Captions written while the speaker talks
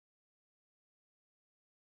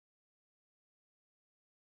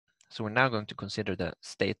So we're now going to consider the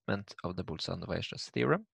statement of the Bolzano-Weierstrass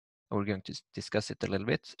theorem. And we're going to discuss it a little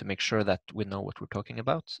bit to make sure that we know what we're talking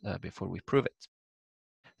about before we prove it.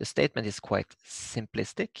 The statement is quite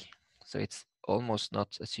simplistic, so it's almost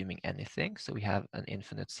not assuming anything. So we have an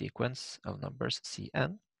infinite sequence of numbers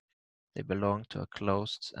Cn. They belong to a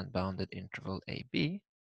closed and bounded interval AB.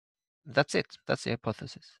 That's it. That's the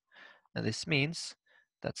hypothesis. And this means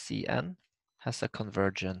that Cn has a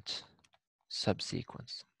convergent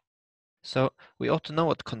subsequence. So we ought to know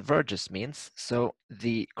what converges means. So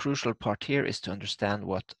the crucial part here is to understand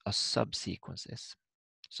what a subsequence is.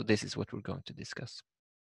 So this is what we're going to discuss.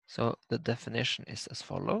 So the definition is as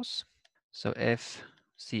follows. So if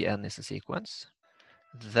Cn is a sequence,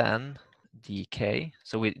 then dk,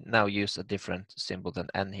 so we now use a different symbol than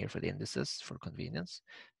n here for the indices for convenience,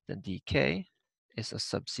 then dk is a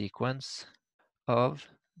subsequence of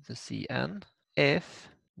the Cn if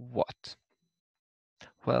what?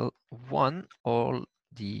 Well, one, all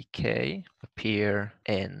dk appear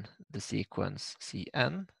in the sequence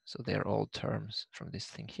Cn, so they're all terms from this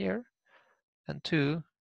thing here, and two,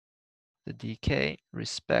 the dk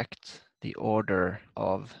respect the order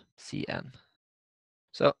of Cn.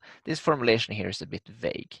 So this formulation here is a bit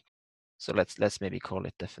vague. So let's maybe call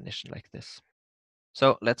it definition like this.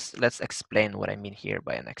 So let's explain what I mean here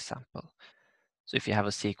by an example. So if you have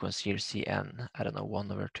a sequence here, Cn, I don't know,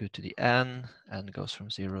 1 over 2 to the n, and goes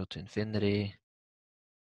from 0 to infinity,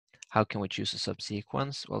 how can we choose a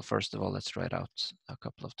subsequence? Well, first of all, let's write out a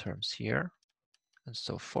couple of terms here, and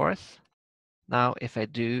so forth. Now, if I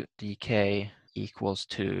do dk equals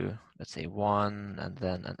to, let's say 1, and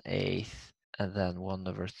then an eighth, and then 1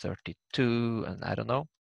 over 32, and I don't know,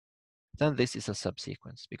 then this is a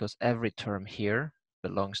subsequence because every term here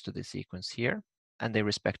belongs to the sequence here, and they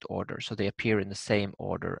respect order, so they appear in the same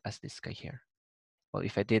order as this guy here. Well,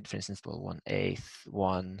 if I did, for instance, well, 1/8,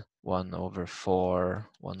 1 over 4,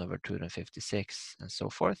 1 over 256, and so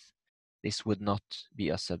forth, this would not be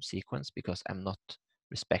a subsequence because I'm not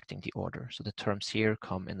respecting the order. So the terms here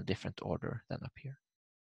come in a different order than up here.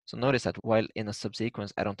 So notice that while in a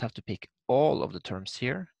subsequence, I don't have to pick all of the terms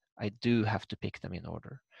here, I do have to pick them in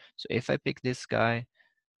order. So if I pick this guy,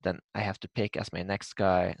 then I have to pick as my next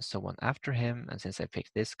guy someone after him. And since I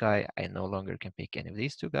picked this guy, I no longer can pick any of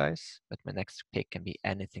these two guys, but my next pick can be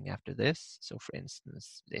anything after this. So for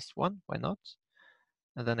instance, this one, why not?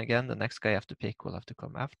 And then again, the next guy I have to pick will have to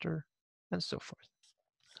come after, and so forth.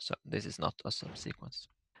 So this is not a subsequence.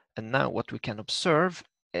 And now what we can observe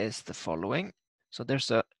is the following. So there's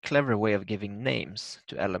a clever way of giving names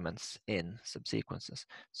to elements in subsequences.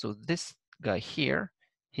 So this guy here,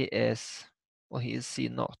 he is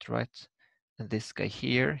C0, right? And this guy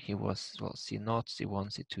here, he was, well, C0, C1,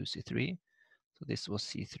 C2, C3. So this was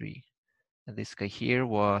C3. And this guy here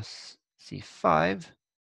was C5.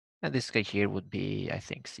 And this guy here would be, I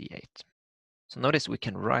think, C8. So notice we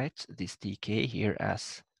can write this dk here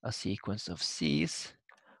as a sequence of Cs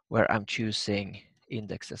where I'm choosing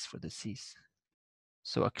indexes for the Cs.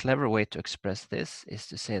 So a clever way to express this is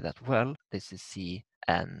to say that, well, this is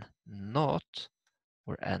Cn naught,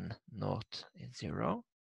 where n naught is 0.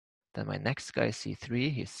 Then my next guy is C3,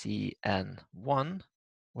 he's Cn1,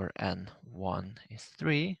 where n1 is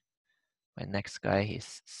 3. My next guy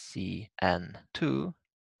is Cn2,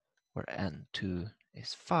 where n2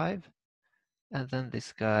 is 5. And then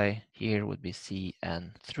this guy here would be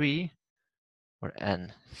Cn3, where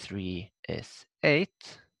n3 is 8,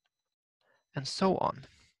 and so on.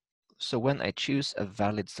 So when I choose a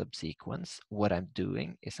valid subsequence, what I'm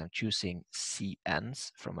doing is I'm choosing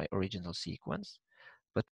Cn's from my original sequence,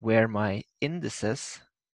 but where my indices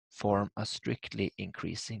form a strictly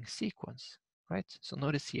increasing sequence, right? So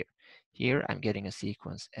notice here. Here I'm getting a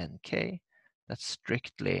sequence nk that's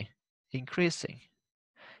strictly increasing.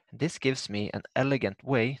 And this gives me an elegant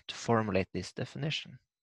way to formulate this definition.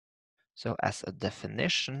 So as a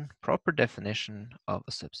definition, proper definition of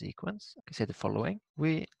a subsequence, I can say the following.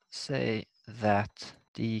 We say that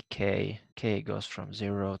dk, k goes from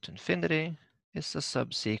 0 to infinity, is a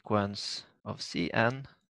subsequence of Cn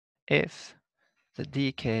if the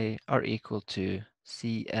dk are equal to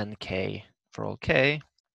Cnk for all k,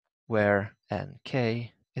 where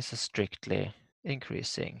nk is a strictly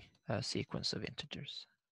increasing sequence of integers.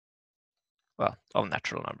 Well, of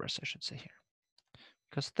natural numbers, I should say here.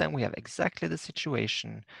 Because then we have exactly the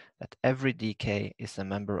situation that every dk is a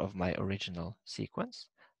member of my original sequence.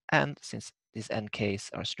 And since these nks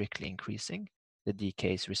are strictly increasing, the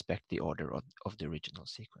dk's respect the order of the original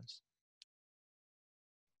sequence.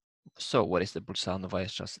 So what is the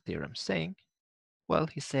Bolzano-Weierstrass theorem saying? Well,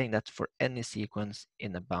 he's saying that for any sequence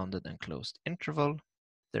in a bounded and closed interval,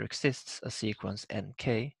 there exists a sequence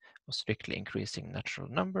nk of strictly increasing natural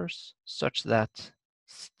numbers such that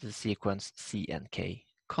the sequence C and K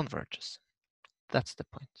converges. That's the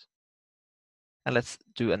point. And let's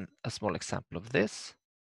do a small example of this.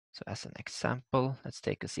 So as an example, let's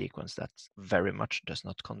take a sequence that very much does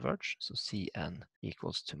not converge. So Cn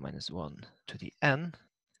equals to -1 to the n.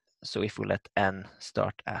 So if we let n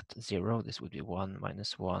start at 0, this would be 1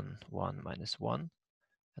 minus 1, 1 minus 1,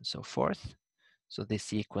 and so forth. So this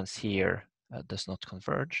sequence here does not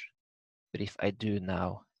converge. But if I do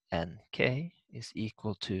now nk is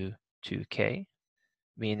equal to 2k,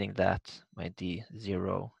 meaning that my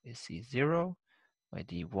d0 is C0, my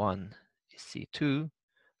d1 is C2,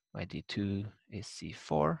 my d2 is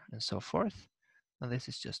C4, and so forth. And this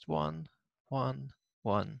is just 1, 1,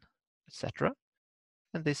 1, etc.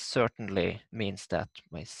 And this certainly means that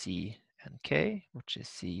my C and K, which is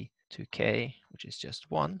C2K, which is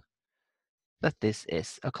just 1, that this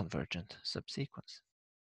is a convergent subsequence.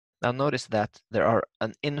 Now notice that there are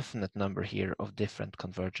an infinite number here of different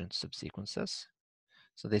convergent subsequences.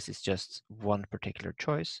 So this is just one particular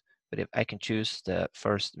choice, but if I can choose the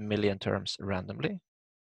first million terms randomly,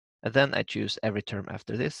 and then I choose every term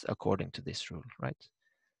after this according to this rule, right?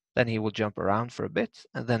 Then he will jump around for a bit,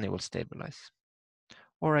 and then he will stabilize.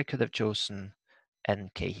 Or I could have chosen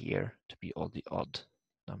nk here to be all the odd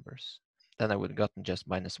numbers. Then I would have gotten just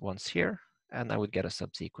 -1s here, and I would get a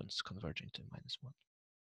subsequence converging to -1.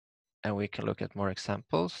 And we can look at more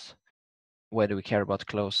examples. Why do we care about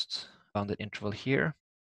closed bounded interval here?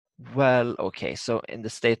 Well, okay, so in the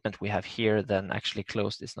statement we have here, then actually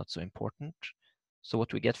closed is not so important. So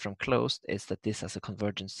what we get from closed is that this has a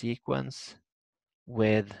convergent sequence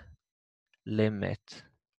with limit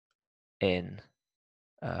in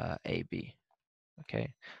AB.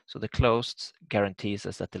 Okay, so the closed guarantees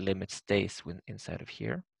us that the limit stays inside of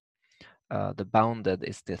here. The bounded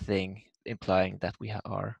is the thing implying that we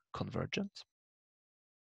are convergent.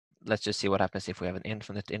 Let's just see what happens if we have an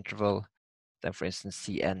infinite interval. Then, for instance,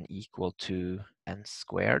 Cn equal to n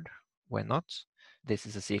squared. Why not? This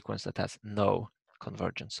is a sequence that has no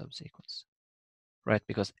convergent subsequence, right?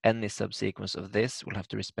 Because any subsequence of this will have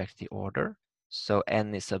to respect the order. So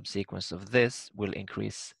any subsequence of this will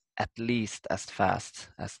increase at least as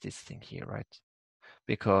fast as this thing here, right?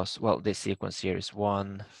 Because, well, this sequence here is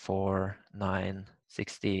 1, 4, 9,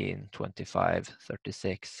 16, 25,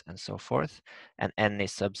 36, and so forth. And any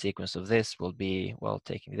subsequence of this will be, well,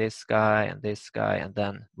 taking this guy, and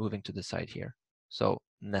then moving to the side here. So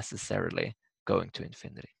necessarily going to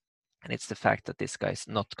infinity. And it's the fact that this guy is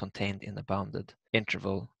not contained in a bounded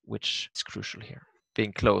interval, which is crucial here.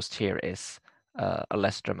 Being closed here is a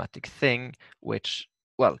less dramatic thing, which,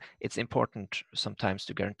 well, it's important sometimes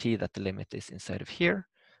to guarantee that the limit is inside of here,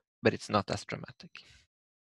 but it's not as dramatic.